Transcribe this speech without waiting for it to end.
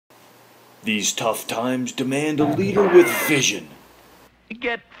These tough times demand a leader with vision.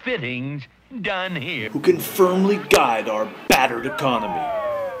 Get fittings done here. Who can firmly guide our battered economy,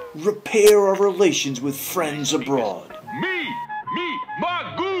 repair our relations with friends abroad. Me,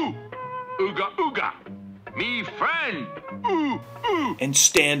 Magoo, ooga ooga, me friend, ooh, ooh. And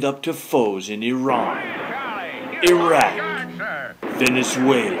stand up to foes in Iran, Iraq,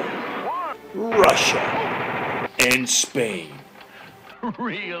 Venezuela, Russia, and Spain.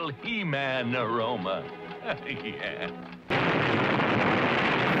 Real He-Man aroma. Yeah.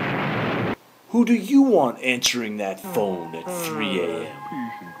 Who do you want answering that phone at 3 a.m.?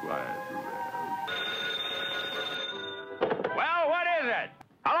 Well, what is it?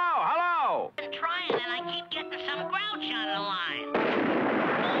 Hello? I'm trying and I keep getting some grouch on the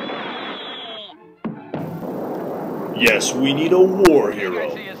line. Yes, we need a war I hero.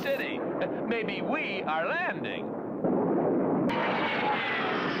 see a city. Maybe we are landing.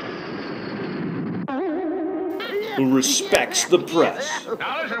 Who respects the press.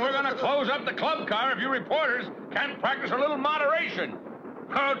 Now listen, we're gonna close up the club car if you reporters can't practice a little moderation.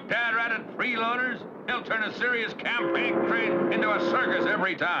 Oh, dad-ratted freeloaders. They'll turn a serious campaign train into a circus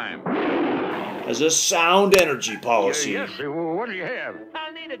every time. Has a sound energy policy. Yes, sir. What do you have?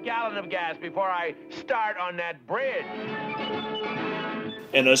 I'll need a gallon of gas before I start on that bridge.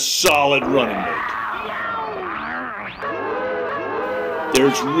 And a solid running mate.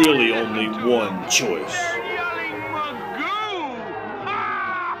 There's really only one choice. Yelling Magoo!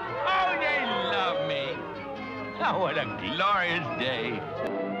 Ah! Oh, they love me. Oh, what a glorious day.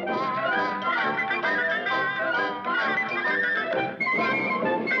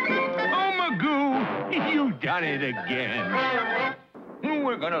 Oh, Magoo, you done it again.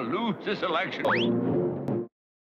 We're gonna lose this election.